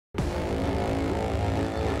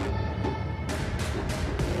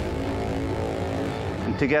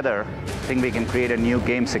Together, I think we can create a new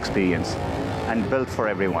games experience and built for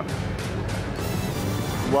everyone.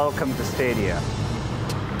 Welcome to Stadia.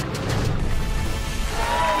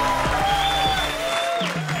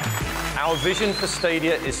 Our vision for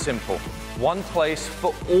Stadia is simple. One place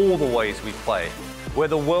for all the ways we play, where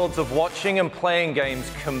the worlds of watching and playing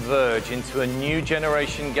games converge into a new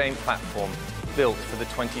generation game platform built for the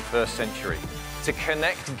 21st century. To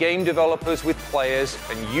connect game developers with players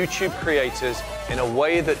and YouTube creators in a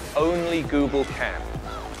way that only Google can,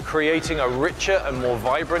 creating a richer and more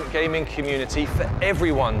vibrant gaming community for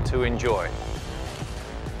everyone to enjoy.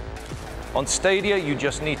 On Stadia, you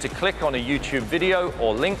just need to click on a YouTube video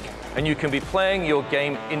or link, and you can be playing your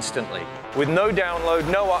game instantly, with no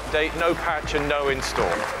download, no update, no patch, and no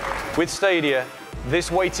install. With Stadia, this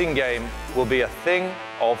waiting game will be a thing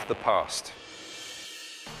of the past.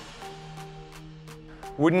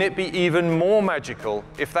 Wouldn't it be even more magical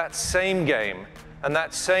if that same game and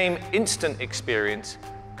that same instant experience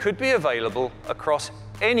could be available across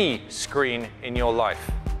any screen in your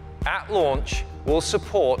life? At launch, we'll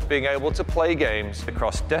support being able to play games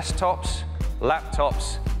across desktops,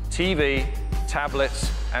 laptops, TV,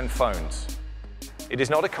 tablets, and phones. It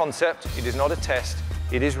is not a concept, it is not a test,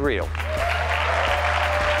 it is real.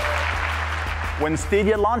 When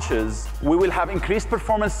Stadia launches, we will have increased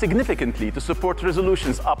performance significantly to support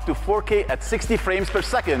resolutions up to 4K at 60 frames per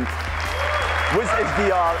second with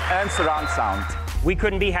HDR and surround sound. We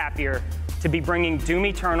couldn't be happier to be bringing Doom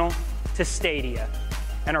Eternal to Stadia,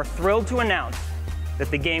 and are thrilled to announce that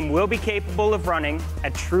the game will be capable of running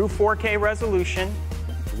at true 4K resolution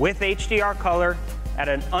with HDR color at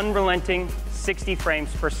an unrelenting 60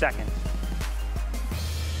 frames per second.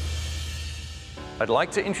 I'd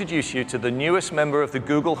like to introduce you to the newest member of the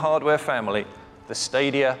Google hardware family, the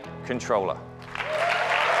Stadia controller.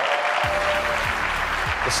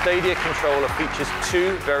 The Stadia controller features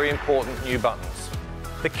two very important new buttons.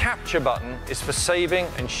 The capture button is for saving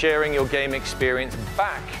and sharing your game experience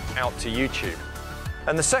back out to YouTube.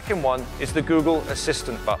 And the second one is the Google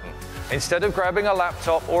Assistant button. Instead of grabbing a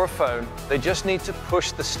laptop or a phone, they just need to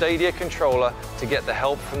push the Stadia controller to get the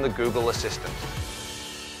help from the Google Assistant.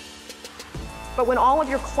 But when all of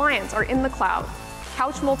your clients are in the cloud,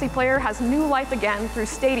 couch multiplayer has new life again through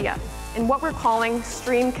Stadia in what we're calling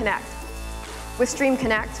Stream Connect. With Stream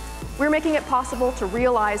Connect, we're making it possible to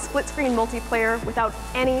realize split-screen multiplayer without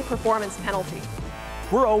any performance penalty.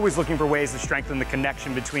 We're always looking for ways to strengthen the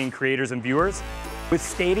connection between creators and viewers. With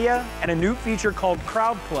Stadia and a new feature called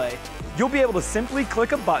Crowd Play, you'll be able to simply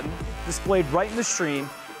click a button displayed right in the stream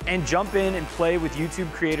and jump in and play with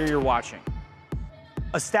YouTube creator you're watching.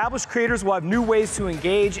 Established creators will have new ways to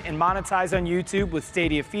engage and monetize on YouTube with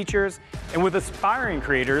Stadia features, and with aspiring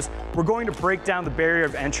creators, we're going to break down the barrier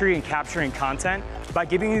of entry in capturing content by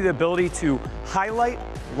giving you the ability to highlight,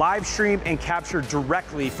 live stream, and capture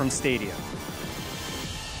directly from Stadia.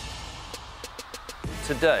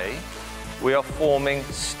 Today, we are forming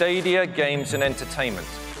Stadia Games and Entertainment,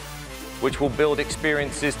 which will build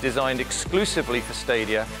experiences designed exclusively for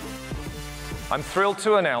Stadia. I'm thrilled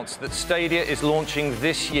to announce that Stadia is launching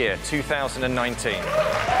this year, 2019.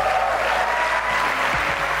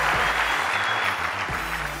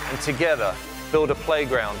 And together, build a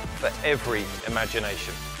playground for every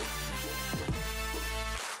imagination.